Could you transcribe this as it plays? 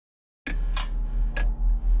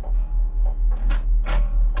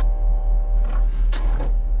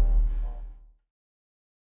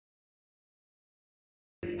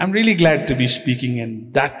I'm really glad to be speaking,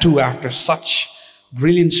 and that too after such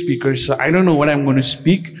brilliant speakers. So I don't know what I'm going to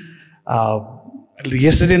speak.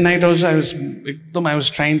 Yesterday night also, I was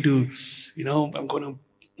trying to, I'm going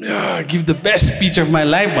to give the best speech of my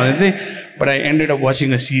life, but I ended up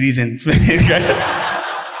watching a series and so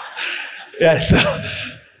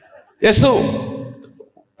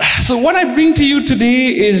what I bring to you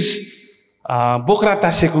today is Bokra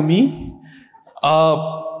Tasekumi,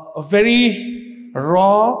 a very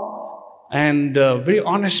raw and very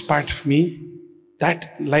honest part of me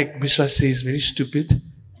that, like Biswas says, very stupid.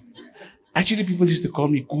 Actually, people used to call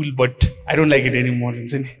me cool, but I don't like it anymore.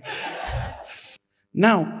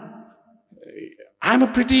 Now, I'm a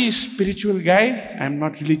pretty spiritual guy. I'm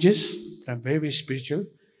not religious. I'm very, very spiritual.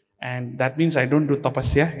 And that means I don't do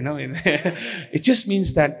tapasya, It just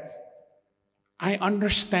means that I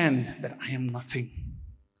understand that I am nothing.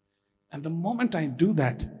 And the moment I do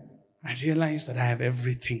that, I realize that I have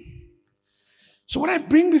everything. So what I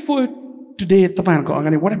bring before you today,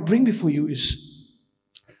 what I bring before you is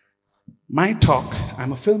my talk.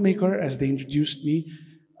 I'm a filmmaker, as they introduced me.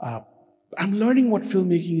 I'm learning what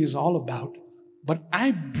filmmaking is all about. But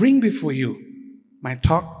I bring before you my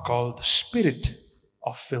talk called The Spirit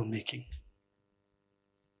of Filmmaking.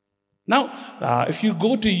 Now, if you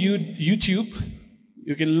go to YouTube,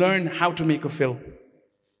 you can learn how to make a film.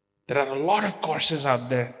 There are a lot of courses out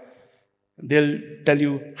there. They'll tell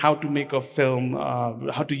you how to make a film,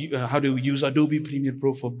 how to use Adobe Premiere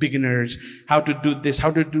Pro for beginners, how to do this, how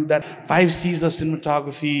to do that, 5 C's of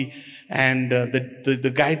cinematography, and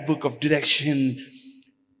the guidebook of direction,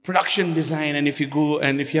 production design. And if you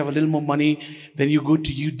have a little more money, then you go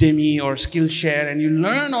to Udemy or Skillshare and you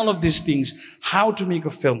learn all of these things, how to make a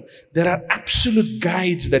film. There are absolute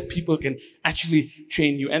guides that people can actually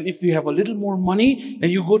train you. And if you have a little more money, then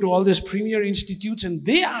you go to all these premier institutes and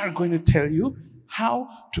they are going to tell you how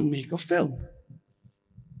to make a film.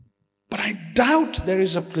 But I doubt there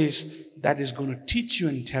is a place that is going to teach you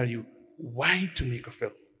and tell you why to make a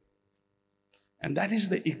film. And that is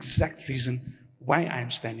the exact reason why I'm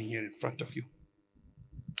standing here in front of you.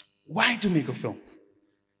 Why to make a film?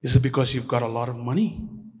 Is it because you've got a lot of money?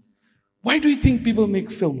 Why do you think people make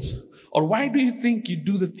films? Or why do you think you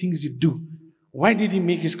do the things you do? Why did he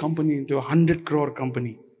make his company into a 100 crore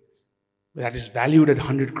company that is valued at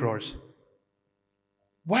 100 crores?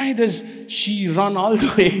 Why does she run all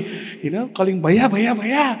the way, calling bhaiya, bhaiya,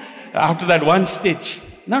 bhaiya after that one stitch?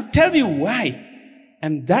 Now tell me why.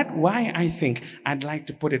 And that why, I think, I'd like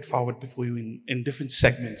to put it forward before you in different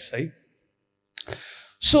segments, right?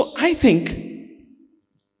 So I think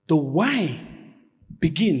the why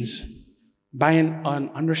begins by an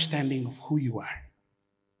understanding of who you are,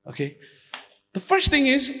 okay? The first thing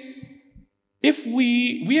is, if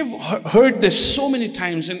we have heard this so many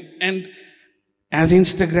times, and as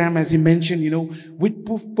Instagram, as you mentioned, we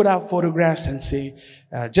put out photographs and say,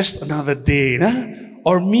 just another day,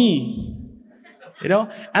 or me.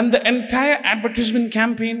 And the entire advertisement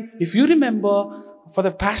campaign, if you remember, for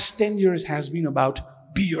the past 10 years has been about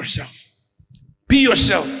be yourself. Be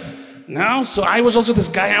yourself. Now, so I was also this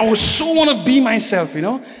guy, I was so want to be myself, and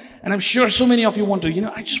I'm sure so many of you want to,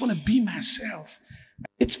 I just want to be myself.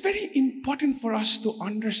 It's very important for us to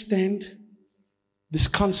understand this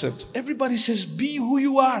concept. Everybody says, be who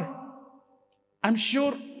you are. I'm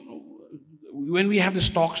sure when we have these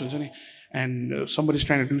talks and somebody's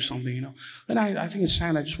trying to do something, and I think it's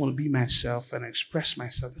time I just want to be myself and express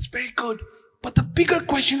myself. It's very good. But the bigger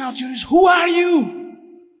question out here is, who are you?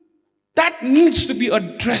 That needs to be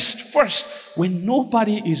addressed first when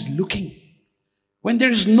nobody is looking. When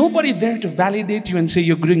there is nobody there to validate you and say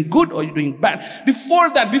you're doing good or you're doing bad. Before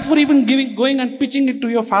that, before even going and pitching it to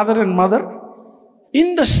your father and mother,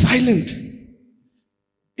 in the silent,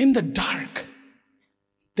 in the dark,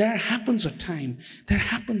 there happens a time, there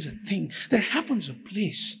happens a thing, there happens a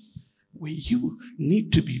place where you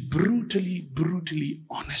need to be brutally, brutally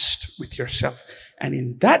honest with yourself. And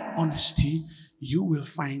in that honesty, you will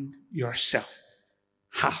find yourself.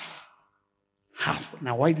 Half.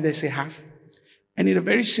 Now, why did I say half? I need a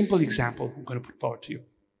very simple example I'm going to put forward to you.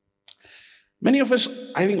 Many of us,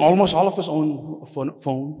 I think almost all of us own a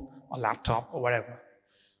phone or laptop or whatever.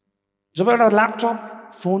 So when our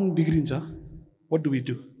laptop, phone bigrinja, what do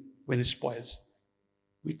when it spoils?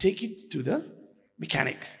 We take it to the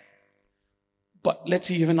mechanic. But let's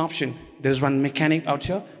say you have an option. There's one mechanic out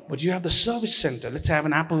here, but you have the service center. Let's say I have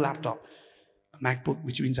an Apple laptop, a MacBook,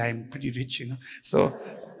 which means I am pretty rich, So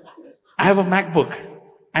I have a MacBook.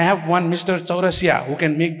 I have one Mr. TEDxChowrasta who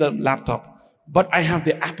can make the laptop. But I have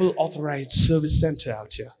the Apple authorized service center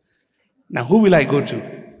out here. Now, who will I go to?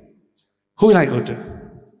 Who will I go to?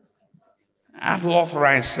 Apple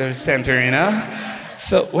Authorized Service Center, you know.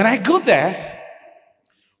 So when I go there,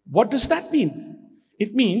 what does that mean?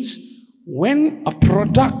 It means when a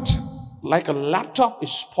product like a laptop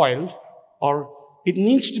is spoiled or it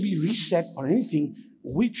needs to be reset or anything,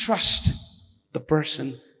 we trust the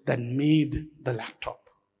person that made the laptop,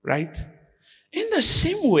 right? In the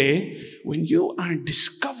same way, when you are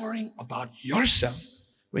discovering about yourself,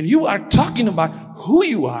 when you are talking about who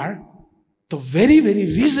you are, the very, very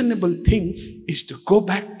reasonable thing is to go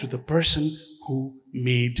back to the person who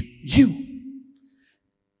made you.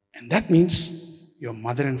 And that means your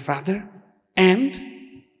mother and father and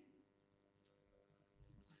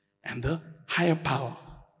the higher power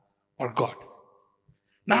or God.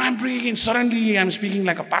 Now I'm bringing, suddenly I'm speaking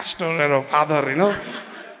like a pastor or a father, you know.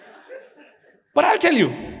 But I'll tell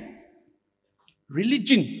you,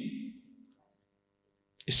 religion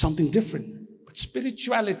is something different. But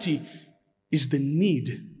spirituality is the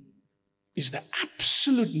need, is the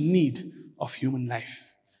absolute need of human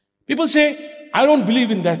life. People say, I don't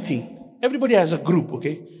believe in that thing. Everybody has a group,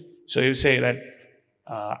 okay? So you say that,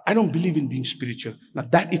 I don't believe in being spiritual. Now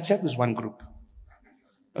that itself is one group.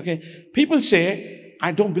 Okay? People say,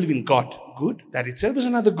 I don't believe in God. Good. That itself is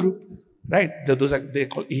another group. Right? They're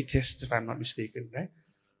called atheists, if I'm not mistaken, right?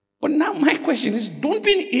 But now my question is, don't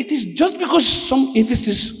be an atheist just because some atheist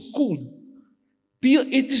is cool. Be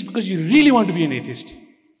an atheist because you really want to be an atheist.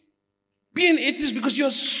 Be an atheist because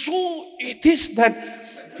you're so atheist that,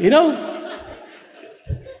 you know,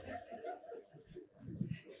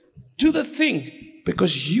 do the thing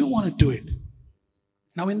because you want to do it.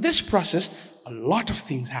 Now in this process, a lot of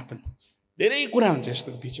things happen.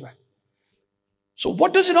 So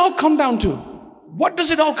what does it all come down to? What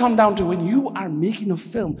does it all come down to when you are making a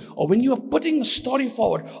film or when you are putting a story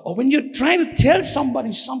forward or when you're trying to tell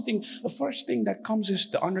somebody something? The first thing that comes is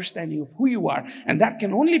the understanding of who you are. And that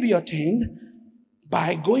can only be attained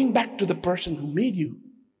by going back to the person who made you.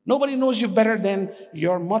 Nobody knows you better than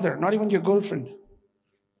your mother, not even your girlfriend.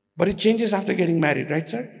 But it changes after getting married, right,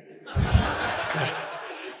 sir?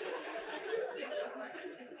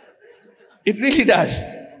 It really does.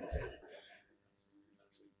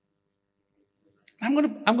 I'm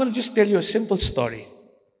gonna just tell you a simple story.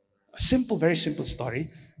 A simple, very simple story,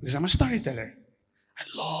 because I'm a storyteller. I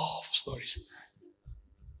love stories.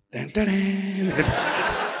 Dun, dun,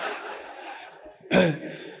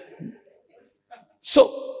 dun.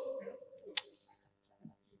 So,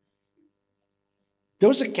 there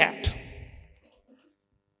was a cat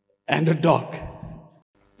and a dog.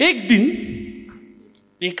 एक दिन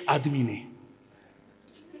एक आदमी ने,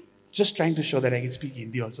 just trying to show that I can speak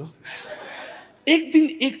Hindi also. एक दिन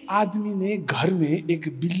एक आदमी ने घर में एक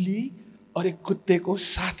बिल्ली और एक कुत्ते को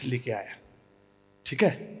साथ लेके आया. ठीक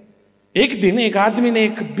है? एक दिन एक आदमी ने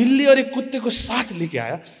एक बिल्ली और एक कुत्ते को साथ लेके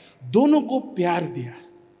आया. दोनों को प्यार दिया.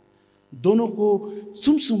 दोनों को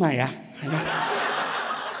सुमसुमाया.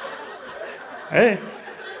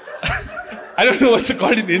 I don't know what's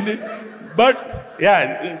called in Hindi, but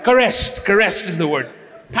yeah, caressed. Caressed is the word.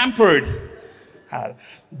 Pampered.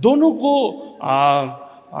 दोनों को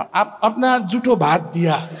अपना जूठो भात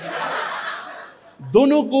दिया.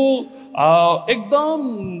 दोनों को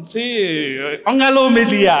एकदम से अंगालों में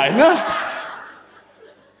लिया, है ना?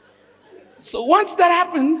 So once that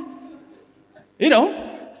happened, you know,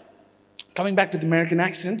 coming back to the American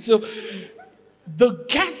accent, so the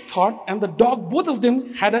cat thought and the dog, both of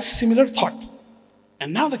them had a similar thought.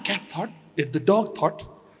 And now the dog thought,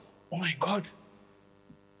 oh my God,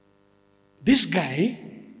 this guy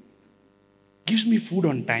gives me food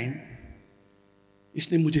on time.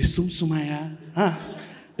 इसने मुझे सुमसुमाया, हाँ,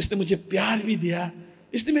 इसने मुझे प्यार भी दिया,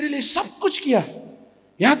 इसने मेरे लिए सब कुछ किया,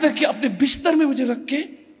 यहाँ तक कि अपने बिस्तर में मुझे रख के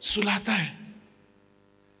सुलाता है.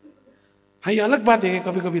 हाँ, ये अलग बात है कि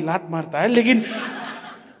कभी-कभी लात मारता है, लेकिन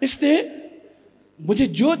इसने मुझे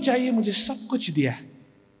जो चाहिए मुझे सब कुछ दिया.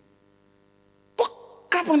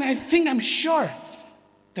 And I think I'm sure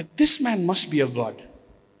that this man must be a god.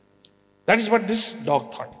 That is what this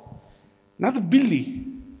dog thought. Now the Billy,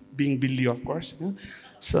 being Billy of course, you know,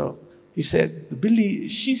 so he said, the Billy,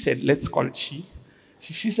 she said, let's call it she.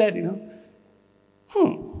 She said, you know,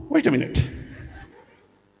 wait a minute.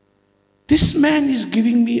 This man is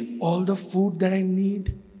giving me all the food that I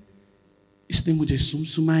need. इसने मुझे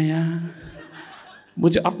सुमसुमाया,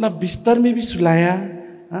 मुझे अपना बिस्तर में भी सुलाया,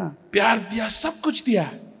 हाँ, प्यार दिया, सब कुछ दिया.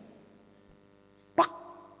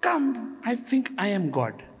 पक्का, I think I am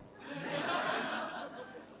God.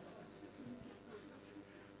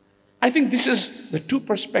 I think this is the two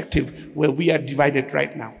perspectives where we are divided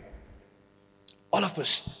right now. All of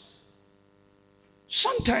us.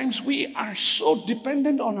 Sometimes we are so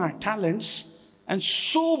dependent on our talents and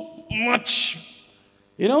so much,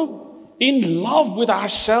 in love with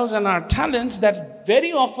ourselves and our talents that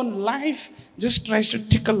very often life just tries to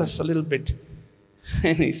tickle us a little bit.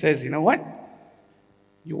 And he says, you know what?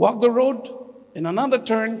 You walk the road, in another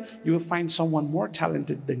turn, you will find someone more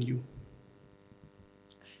talented than you.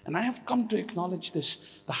 And I have come to acknowledge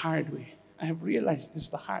this the hard way. I have realized this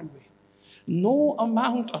the hard way. No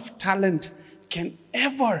amount of talent can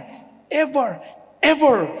ever, ever,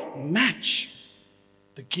 ever match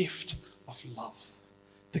the gift of love,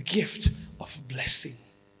 the gift of blessing.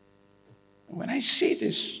 And when I say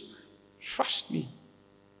this, trust me,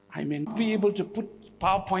 I may not be able to put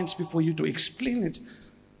PowerPoints before you to explain it,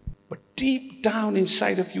 but deep down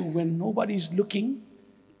inside of you, when nobody's looking,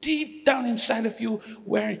 deep down inside of you,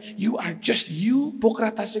 where you are just you,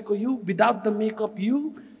 Pokrataseko you, without the makeup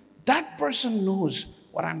you, that person knows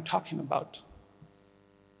what I'm talking about.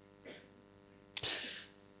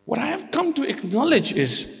 What I have come to acknowledge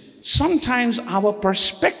is sometimes our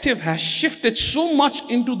perspective has shifted so much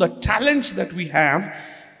into the talents that we have,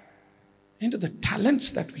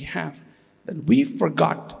 that we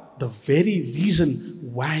forgot the very reason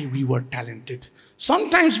why we were talented.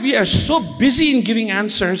 Sometimes we are so busy in giving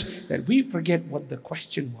answers that we forget what the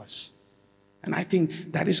question was. And I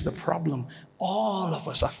think that is the problem all of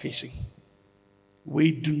us are facing.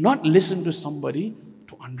 We do not listen to somebody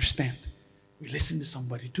to understand. We listen to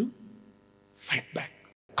somebody to fight back.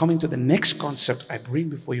 Coming to the next concept I bring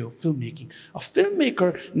before you, filmmaking. A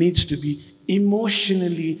filmmaker needs to be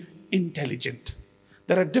emotionally intelligent.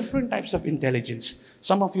 There are different types of intelligence.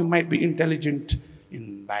 Some of you might be intelligent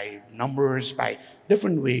by numbers, by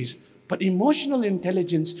different ways. But emotional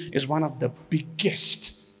intelligence is one of the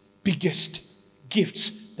biggest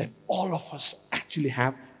gifts that all of us actually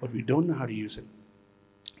have, but we don't know how to use it.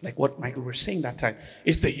 Like what Michael was saying that time.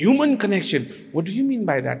 It's the human connection. What do you mean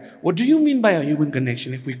by that? What do you mean by a human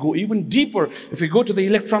connection? If we go even deeper, if we go to the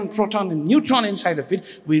electron, proton, and neutron inside of it,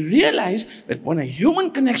 we realize that when a human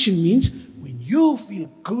connection means when you feel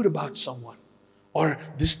good about someone, or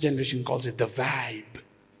this generation calls it the vibe.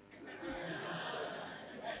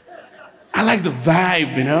 I like the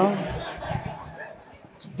vibe,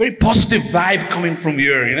 It's a very positive vibe coming from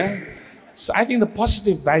here, So I think the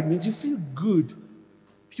positive vibe means you feel good.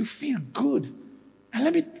 You feel good. And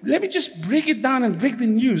let me just break it down and break the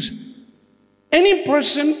news. Any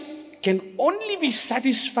person can only be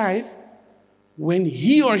satisfied when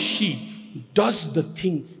he or she does the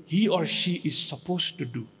thing he or she is supposed to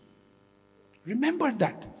do. Remember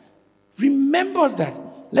that. Remember that.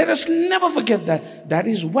 Let us never forget that. That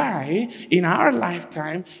is why in our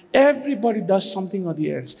lifetime, everybody does something or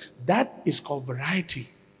the else. That is called variety.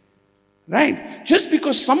 Right? Just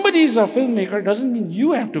because somebody is a filmmaker doesn't mean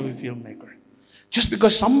you have to be a filmmaker. Just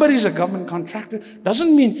because somebody is a government contractor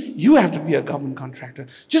doesn't mean you have to be a government contractor.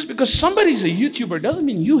 Just because somebody is a YouTuber doesn't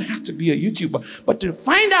mean you have to be a YouTuber. But to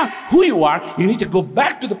find out who you are, you need to go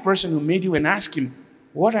back to the person who made you and ask him,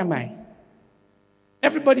 what am I?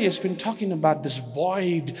 Everybody has been talking about this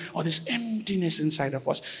void or this emptiness inside of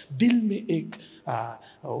us. Dil mein ek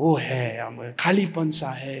wo hai, khalipan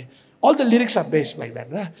sa hai. All the lyrics are based like that.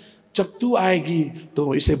 Right? जब तू आएगी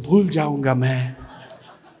तो इसे भूल जाऊंगा मैं.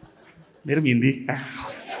 मेरा Hindi.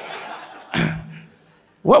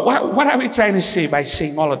 What are we trying to say by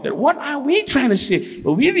saying all of that? What are we trying to say?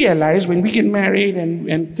 But we realize when we get married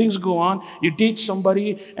and things go on, you date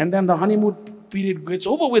somebody and then the honeymoon period gets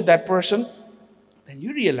over with that person, then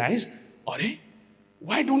you realize,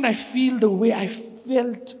 why don't I feel the way I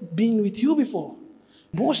felt being with you before?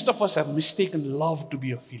 Most of us have mistaken love to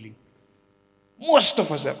be a feeling. Most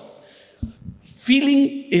of us have.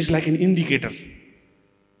 Feeling is like an indicator.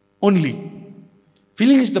 Only.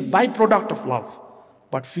 Feeling is the byproduct of love.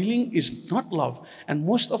 But feeling is not love. And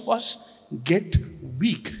most of us get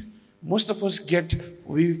weak. Most of us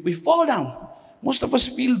we fall down. Most of us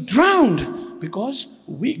feel drowned because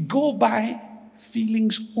we go by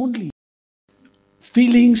feelings only.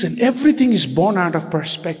 Feelings and everything is born out of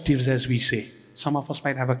perspectives, as we say. Some of us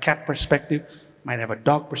might have a cat perspective, might have a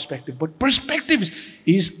dog perspective, but perspective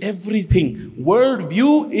is everything.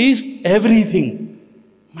 Worldview is everything.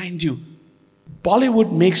 Mind you,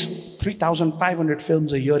 Bollywood makes 3,500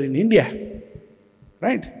 films a year in India.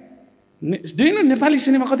 Right? Do you know Nepali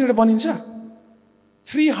cinema kati wata baniन्छ?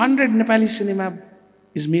 300 Nepali cinema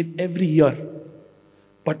is made every year.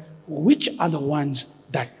 But which are the ones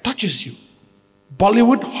that touches you?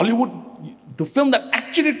 Bollywood, Hollywood, the film that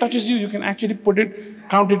actually touches you, you can actually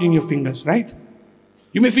count it in your fingers, right?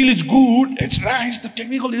 You may feel it's good, it's nice, the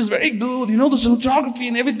technical is very good, the cinematography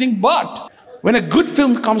and everything, but when a good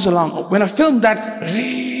film comes along, when a film that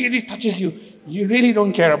really touches you, you really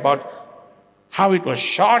don't care about how it was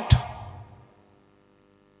shot,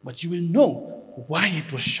 but you will know why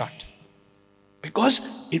it was shot. Because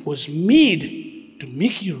it was made to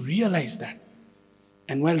make you realize that.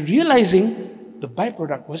 And while realizing, the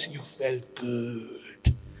byproduct was you felt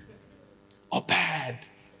good, or bad,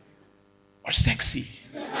 or sexy.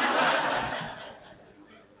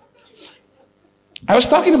 I was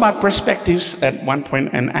talking about perspectives at one point,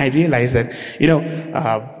 and I realized that,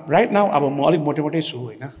 right now, I'm a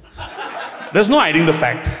there's no hiding the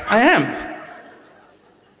fact. I am.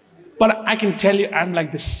 But I can tell you, I'm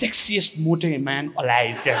like the sexiest mote man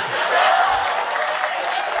alive.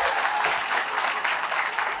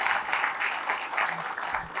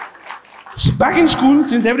 So back in school,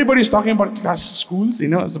 since everybody's talking about class schools,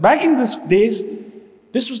 so back in these days,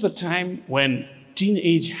 this was the time when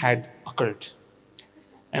teenage had occurred.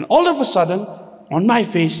 And all of a sudden, on my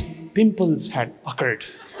face, pimples had occurred.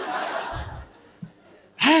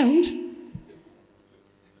 And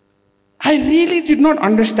I really did not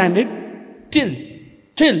understand it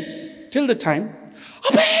till the time,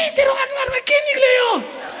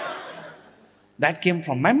 that came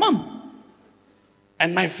from my mom.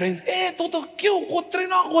 And my friends,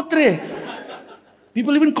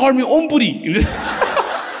 people even called me Ompuri.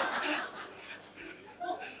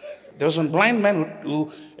 There was one blind man who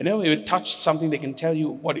he touched something, he can tell you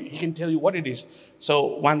what it is.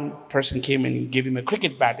 So one person came and gave him a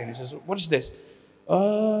cricket bat, and he says, "What is this?"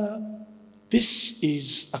 This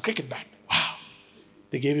is a cricket bat. Wow.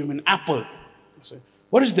 They gave him an apple. I said,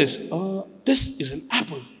 "What is this?" This is an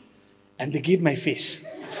apple. And they gave my face.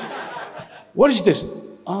 "What is this?"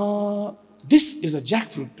 This is a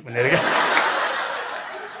jackfruit.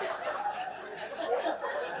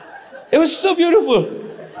 It was so beautiful.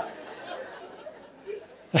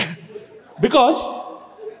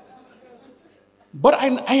 But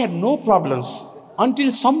I had no problems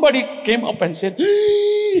until somebody came up and said,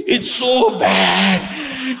 "It's so bad.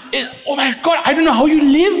 Oh my God, I don't know how you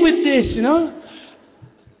live with this,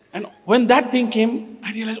 And when that thing came,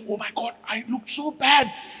 I realized, oh my God, I look so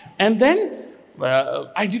bad. And then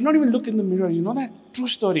I did not even look in the mirror. You know that? True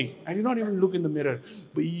story. I did not even look in the mirror.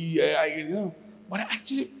 But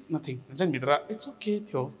actually, nothing. It's okay,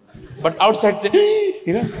 Theo. But outside,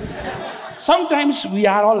 sometimes we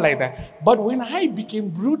are all like that. But when I became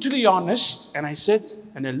brutally honest, and I said,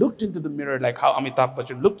 and I looked into the mirror, like how Amitabh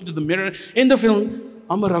Bachchan looked into the mirror in the film,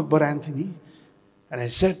 Amar Akbar Anthony, and I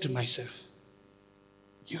said to myself,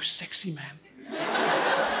 "You sexy man."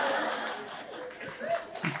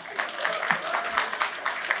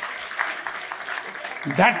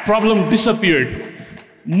 That problem disappeared.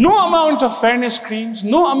 No amount of fairness creams,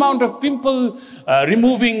 no amount of pimple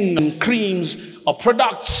removing creams or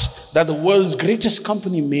products that the world's greatest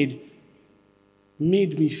company made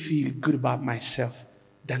me feel good about myself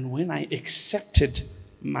than when I accepted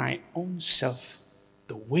my own self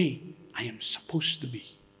the way I am supposed to be.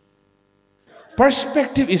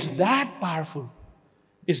 Perspective is that powerful.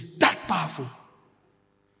 Is that powerful.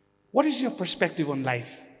 What is your perspective on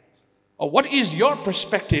life? Or what is your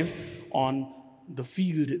perspective on the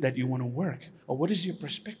field that you want to work? Or what is your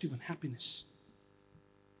perspective on happiness?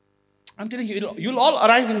 I'm telling you, you'll all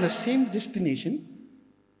arrive in the same destination,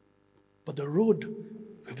 but the road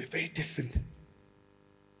will be very different.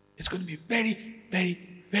 It's going to be very, very,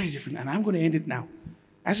 very different. And I'm going to end it now.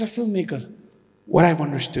 As a filmmaker, what I've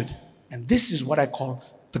understood, and this is what I call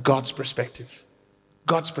the God's perspective.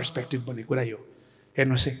 God's perspective. And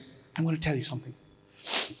I'm going to tell you something.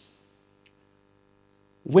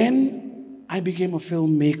 When I became a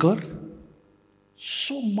filmmaker,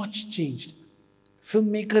 so much changed.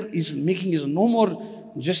 Filmmaking is no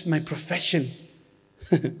more just my profession.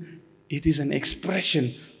 It is an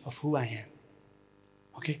expression of who I am.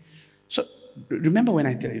 Okay? So, remember when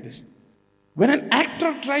I tell you this. When an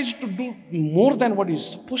actor tries to do more than what he's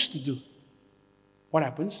supposed to do, what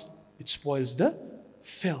happens? It spoils the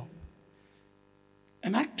film.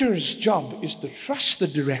 An actor's job is to trust the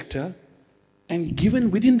director and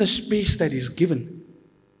given within the space that is given,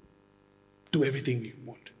 do everything you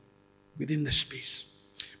want within the space.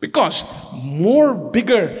 Because more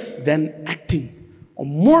bigger than acting, or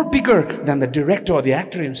more bigger than the director or the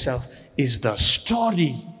actor himself, is the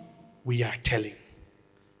story we are telling,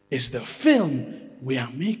 is the film we are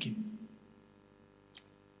making.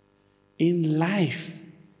 In life,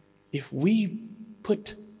 if we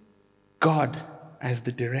put God as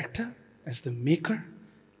the director, as the maker,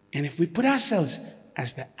 and if we put ourselves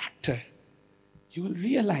as the actor, you will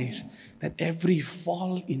realize that every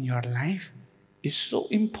fall in your life is so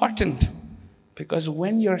important. Because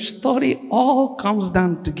when your story all comes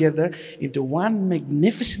down together into one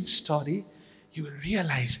magnificent story, you will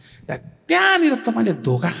realize that त्यहाँनिर तपाईले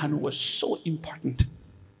धोका खानु was so important.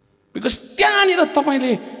 Because त्यहाँनिर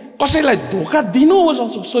तपाईले कसैलाई धोका दिनु was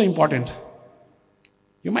also so important.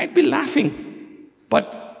 You might be laughing,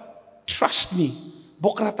 but trust me,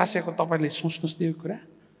 बोक्रा तासेको तपाईले सोच्नुस् त्यो कुरा.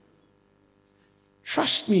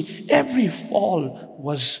 Trust me, every fall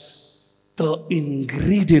was the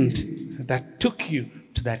ingredient that took you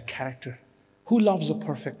to that character. Who loves a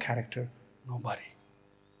perfect character? Nobody.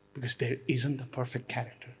 Because there isn't a perfect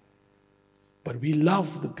character. But we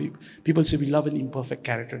love the people. People say we love an imperfect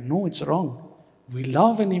character. No, it's wrong. We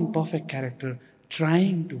love an imperfect character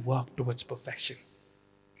trying to work towards perfection.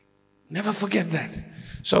 Never forget that.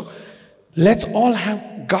 So let's all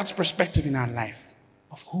have God's perspective in our life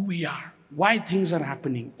of who we are, why things are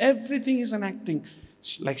happening. Everything is an acting.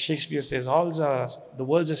 Like Shakespeare says, the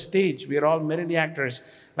world's a stage. We are all merely actors.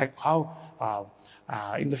 Like how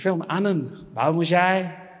in the film Anand,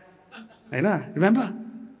 Bhamushai, remember?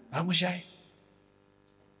 Bhamushai.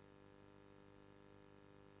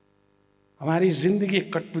 हमारी जिंदगी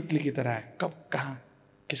एक कठपुतली की तरह है. कब कहाँ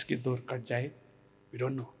किसकी डोर कट जाए, we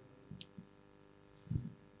don't know.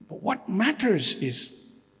 But what matters is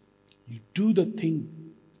you do the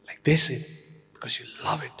thing like they said because you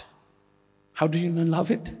love it. How do you know love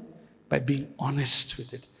it? By being honest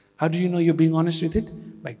with it. How do you know you're being honest with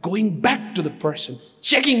it? By going back to the person,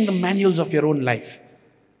 checking the manuals of your own life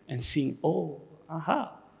and seeing, oh,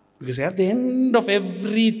 aha. Because at the end of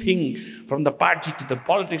everything, from the party to the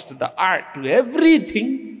politics to the art to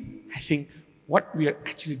everything, I think what we are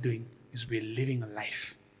actually doing is we're living a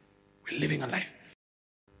life. We're living a life.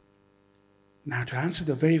 Now, to answer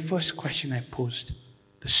the very first question I posed,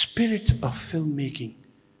 the spirit of filmmaking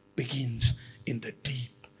begins in the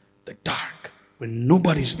deep, the dark, when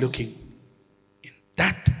nobody's looking, in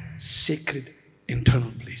that sacred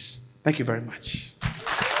internal place. Thank you very much.